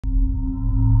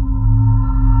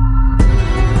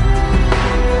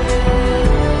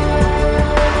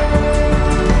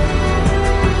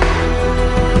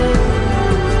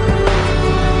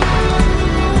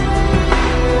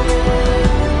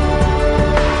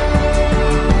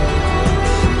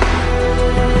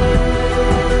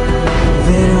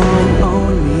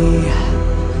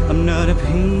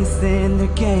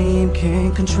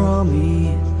know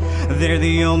me. They're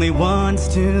the only ones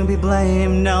to be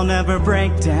blamed. I'll never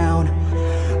break down.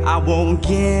 I won't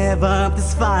give up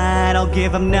this fight. I'll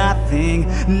give up nothing,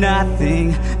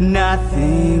 nothing,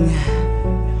 nothing.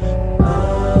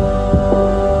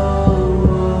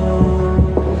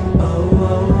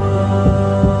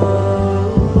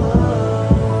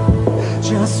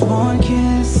 Just one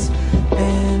kiss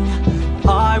and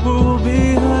I will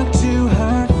be hooked to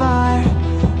her fire.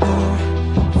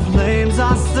 Her flames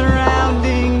are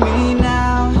surrounding me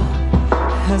now.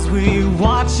 As we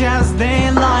watch as they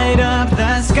light up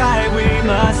the sky, we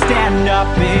must stand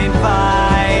up and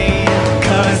fight.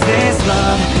 'Cause this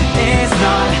love is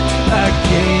not a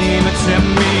game. To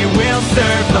me, we'll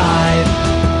survive.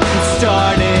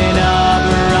 Starting up,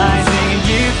 rising.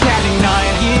 You can't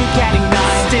ignite, you can't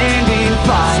ignite. Standing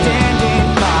fire,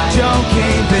 don't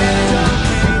cave in.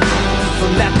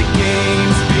 Let the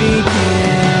games begin.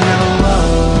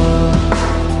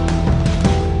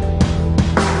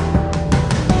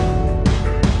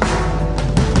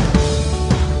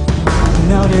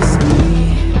 Notice me,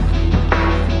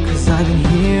 'cause I've been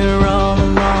here all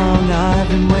along. I've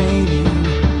been waiting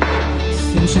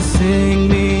since you sing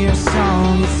me your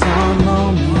song. It's all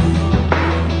lonely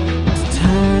to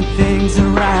turn things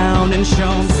around and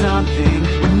show 'em something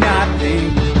with nothing,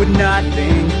 with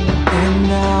nothing. And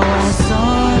now I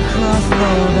saw across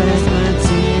love has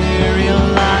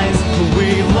materialized. We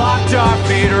locked our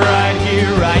feet right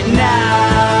here, right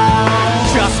now.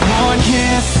 Just one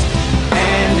kiss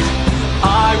and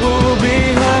I will be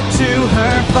hooked to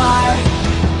her fire.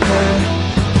 Her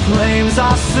flames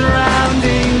are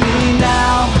surrounding me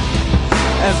now.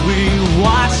 As we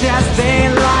watch as they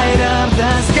light up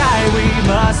the sky, we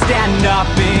must stand up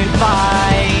and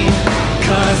fight.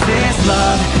 'Cause this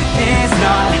love is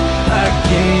not a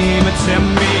game. To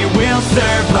me, we'll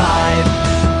survive.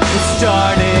 It's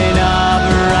starting up,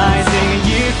 rising.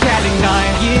 You can't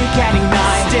ignite, you can't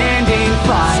ignite. Standing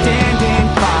fire,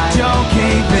 don't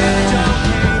cave in.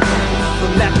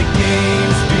 Let the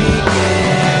games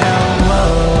begin. Whoa.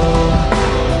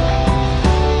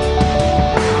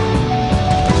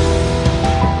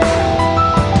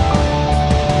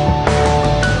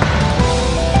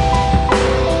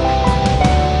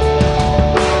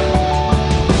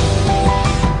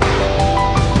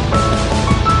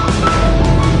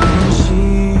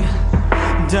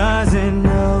 Doesn't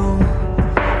know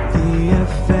the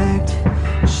effect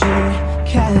she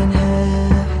can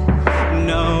have.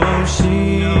 No, she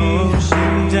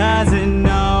doesn't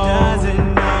know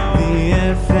the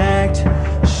effect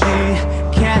she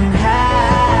can have.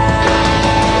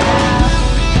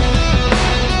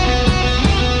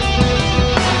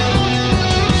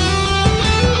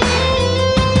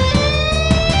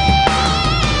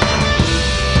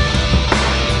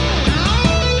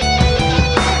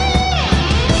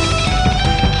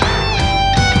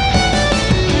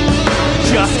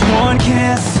 Just one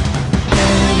kiss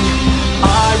and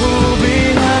I will be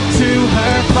hooked to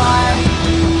her fire.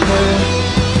 Her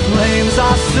flames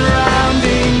are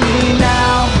surrounding me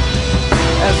now.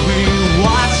 As we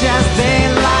watch as they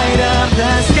light up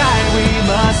the sky, we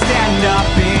must stand